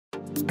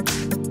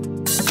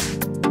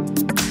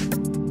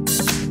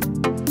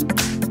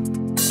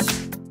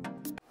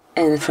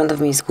In front of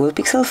me is Google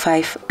Pixel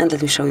 5, and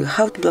let me show you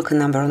how to block a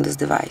number on this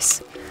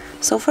device.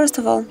 So first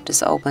of all,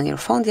 just open your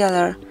phone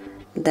dialer,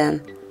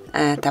 then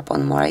tap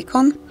on More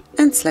icon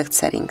and select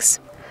Settings.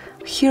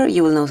 Here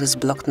you will notice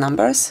blocked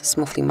numbers,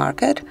 smoothly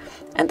marked,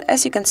 and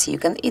as you can see, you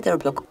can either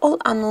block all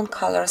unknown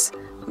callers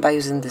by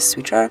using this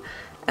switcher,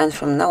 and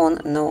from now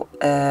on no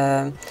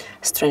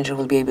stranger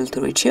will be able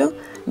to reach you,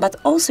 but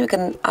also you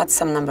can add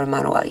some number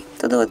manually.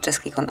 To do it,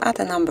 just click on Add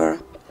a Number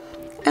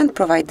and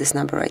provide this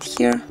number right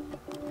here.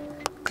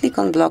 Click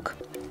on Block,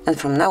 and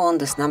from now on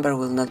this number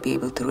will not be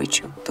able to reach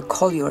you, to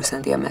call you or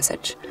send you a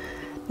message.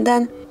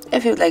 Then,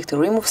 if you would like to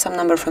remove some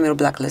number from your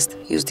blacklist,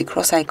 use the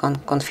cross icon,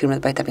 confirm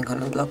it by tapping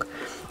on Unblock,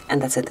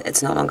 and that's it,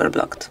 it's no longer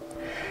blocked.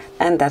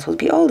 And that will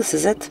be all, this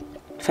is it.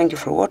 Thank you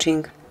for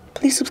watching,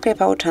 please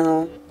subscribe our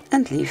channel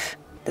and leave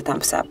the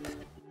thumbs up.